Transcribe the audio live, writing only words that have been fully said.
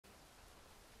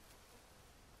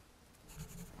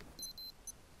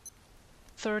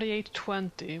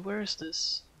3820. Where is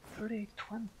this?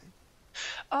 3820.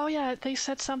 Oh yeah, they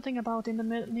said something about in the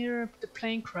near the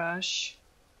plane crash.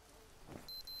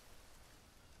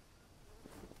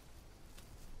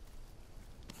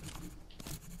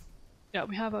 Yeah,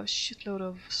 we have a shitload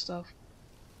of stuff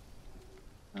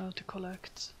to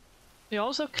collect. They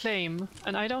also claim,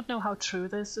 and I don't know how true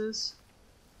this is,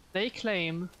 they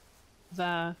claim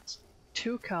that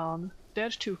toucan,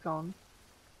 dead toucan,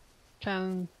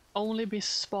 can only be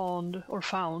spawned or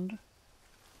found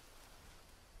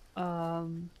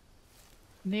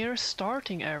near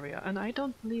starting area, and I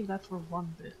don't believe that for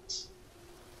one bit.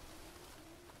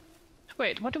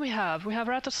 Wait, what do we have? We have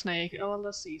rattlesnake, oh well,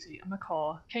 that's easy, a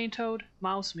macaw, cane toad,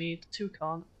 mouse meat,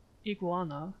 toucan,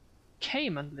 iguana,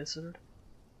 caiman lizard,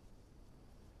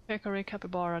 peccary,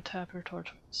 capybara, tapir,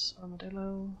 tortoise,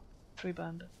 armadillo,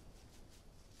 three-banded.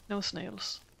 No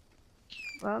snails.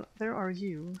 Well, there are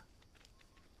you.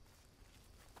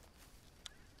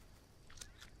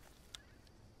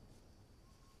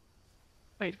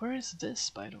 Wait, where is this,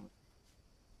 by the way?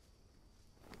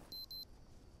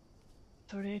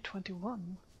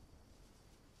 3821.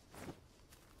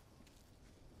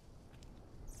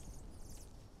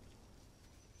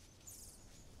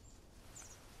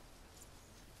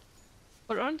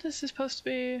 But aren't this supposed to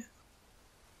be...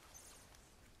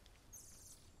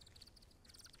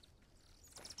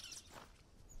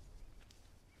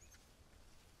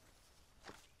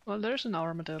 Well, there's an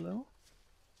armadillo.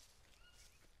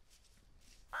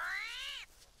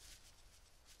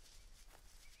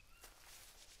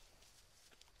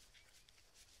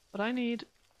 But I need...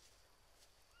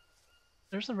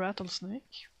 There's a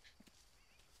rattlesnake.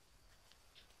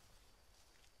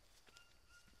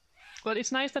 Well,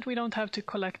 it's nice that we don't have to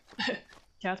collect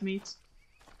cat meat.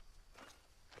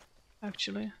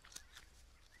 Actually.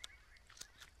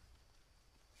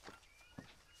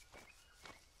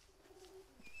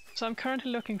 So I'm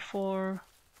currently looking for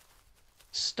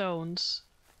stones.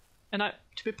 And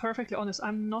to be perfectly honest,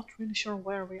 I'm not really sure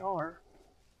where we are.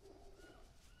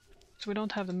 So we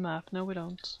don't have the map. No, we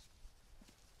don't.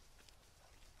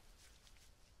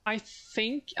 I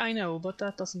think I know, but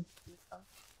that doesn't...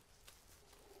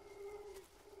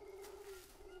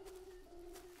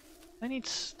 I need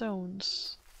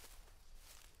stones.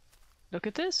 Look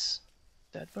at this!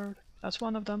 Dead bird. That's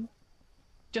one of them.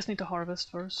 Just need to harvest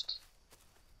first.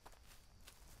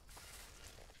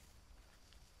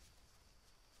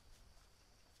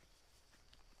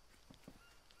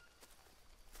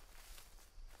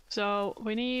 So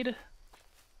we need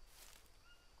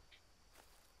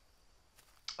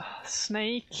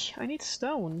snake. I need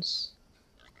stones.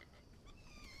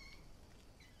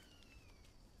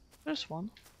 There's one.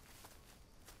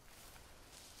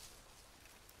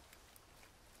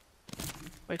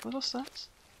 Wait, what was that?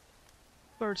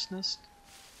 Bird's nest.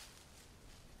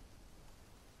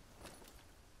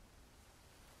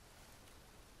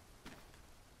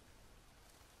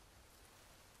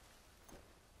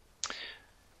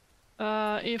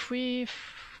 If we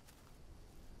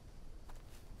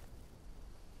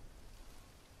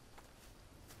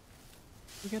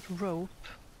get rope.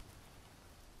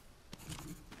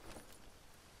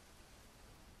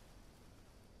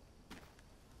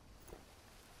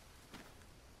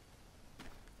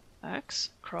 Axe,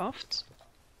 craft.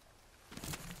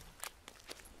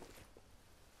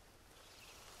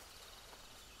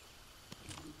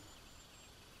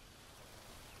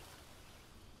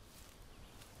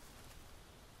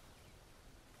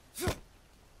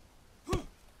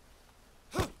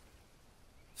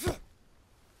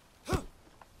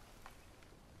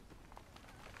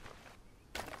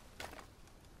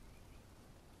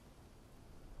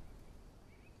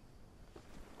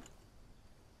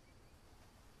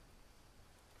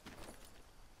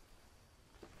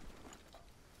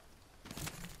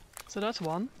 So that's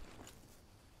one.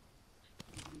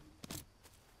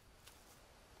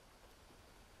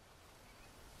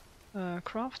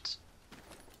 Craft.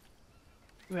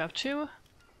 We have two.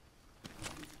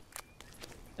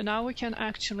 And now we can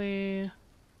actually...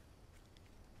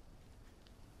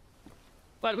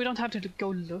 Well, we don't have to go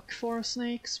look for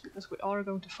snakes, because we are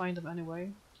going to find them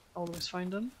anyway. Always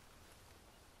find them.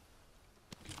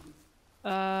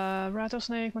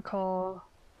 Rattlesnake, macaw.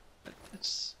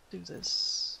 Let's do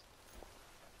this.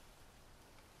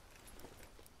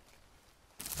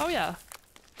 Oh yeah!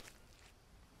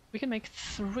 We can make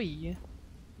 3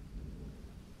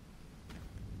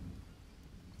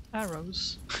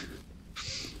 arrows.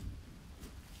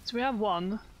 So we have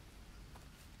 1.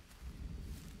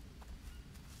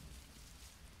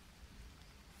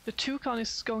 The toucan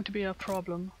is going to be a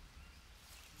problem.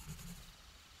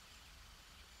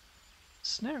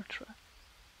 Snare trap.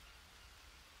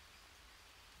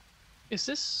 Is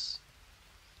this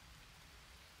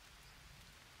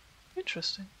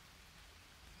interesting?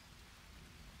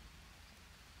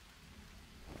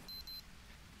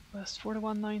 West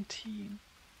 4119.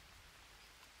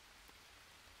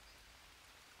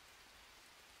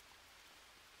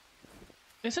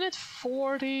 Isn't it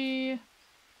 40?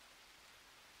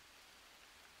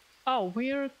 Oh,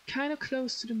 we're kind of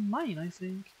close to the mine, I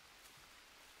think.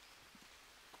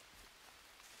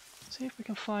 Let's see if we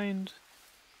can find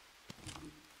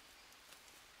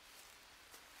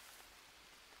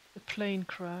the plane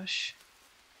crash.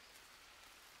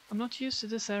 I'm not used to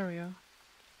this area.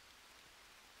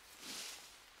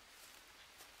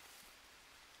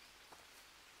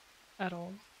 At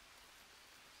all.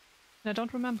 And I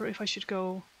don't remember if I should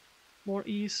go more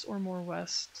east or more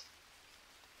west.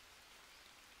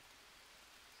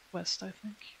 West, I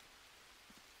think.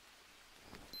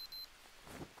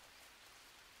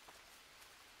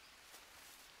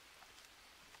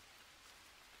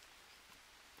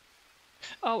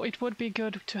 Oh, it would be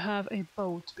good to have a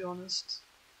boat, to be honest.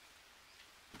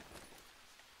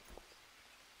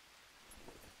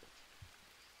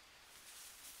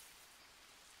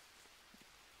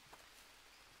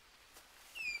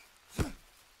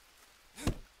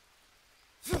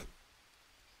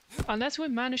 Unless we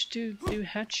manage to do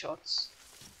headshots.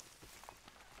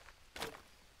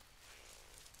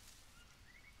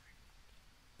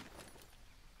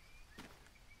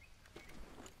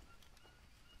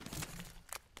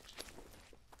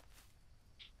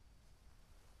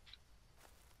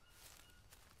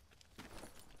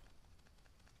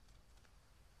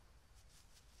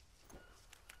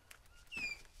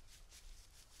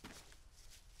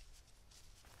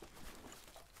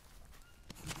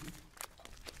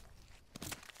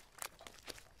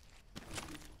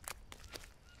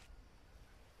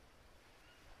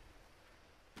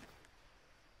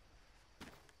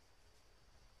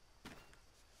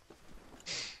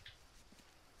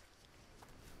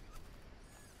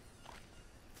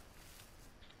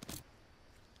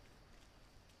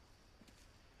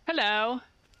 Hello!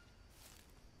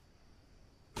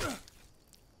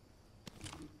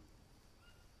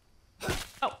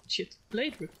 Oh, shit.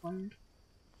 Blade required.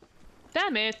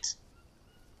 Damn it!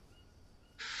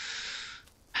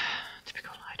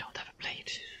 Typical, I don't have a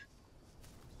blade.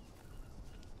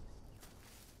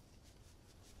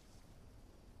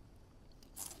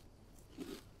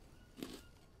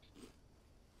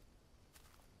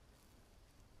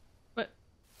 What?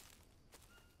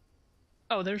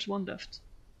 Oh, there's one left.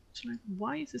 So like,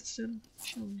 why is it still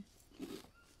showing?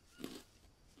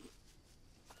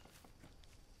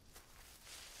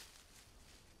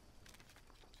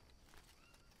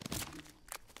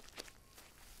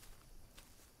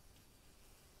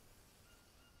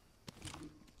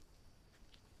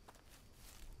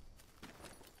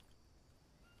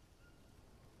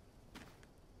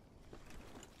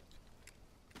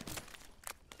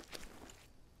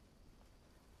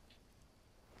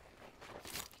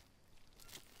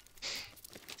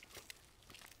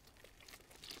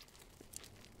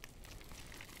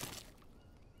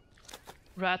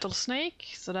 Rattlesnake,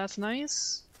 so that's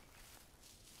nice.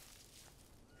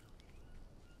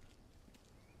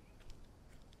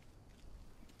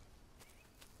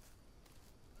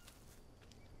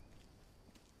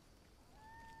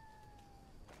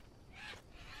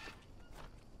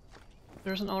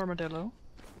 There's an armadillo.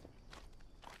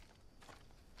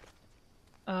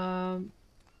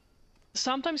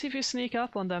 Sometimes if you sneak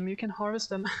up on them, you can harvest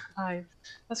them alive.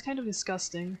 That's kind of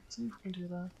disgusting. Let's see if we can do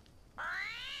that.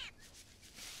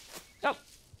 Oh!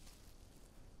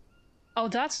 Oh,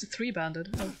 that's the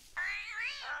three-banded. Oh.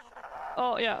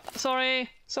 Oh, yeah. Sorry.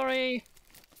 Sorry.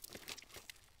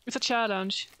 It's a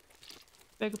challenge.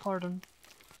 Beg your pardon.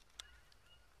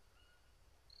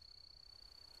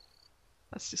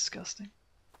 That's disgusting.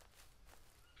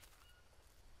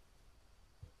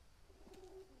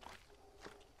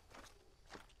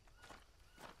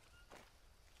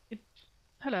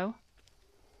 Hello.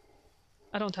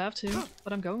 I don't have to,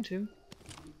 but I'm going to.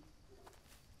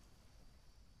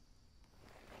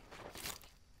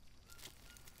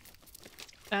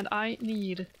 And I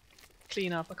need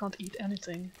cleanup. I can't eat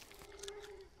anything.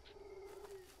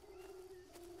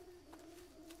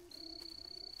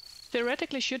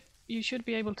 Theoretically, you should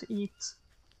be able to eat,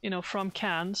 you know, from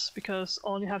cans, because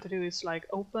all you have to do is like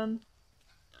open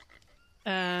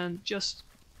and just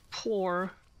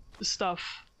pour the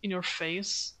stuff in your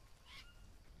face.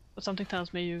 But something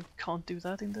tells me you can't do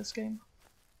that in this game.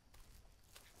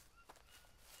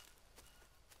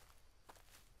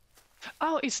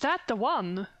 Oh, is that the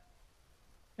one?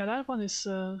 Yeah, that one is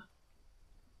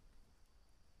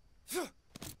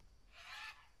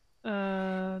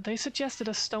They suggested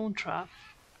a stone trap.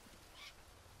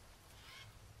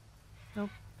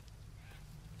 Nope.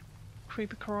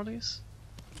 Creepy crawlies.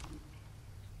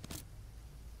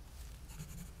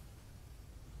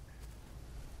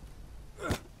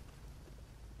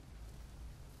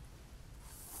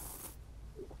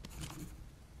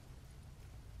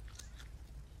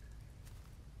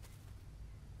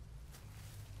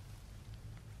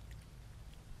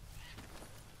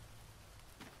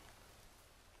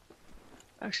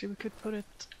 Actually, we could put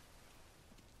it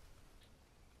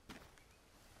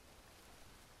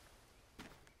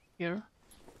here.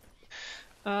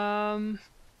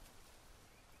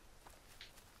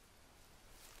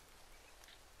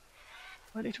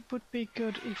 But it would be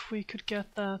good if we could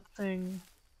get that thing.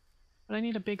 But I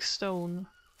need a big stone.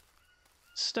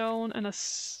 Stone and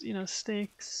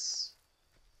sticks.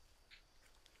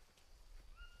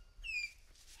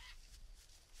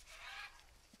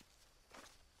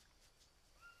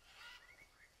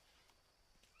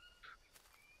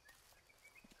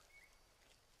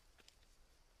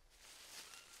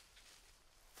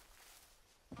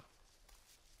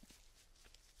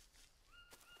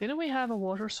 Didn't we have a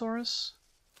water source?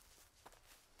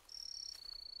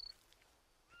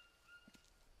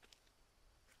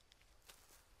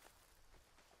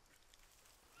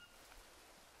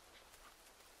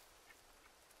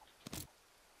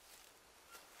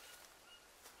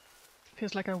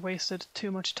 Feels like I wasted too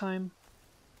much time.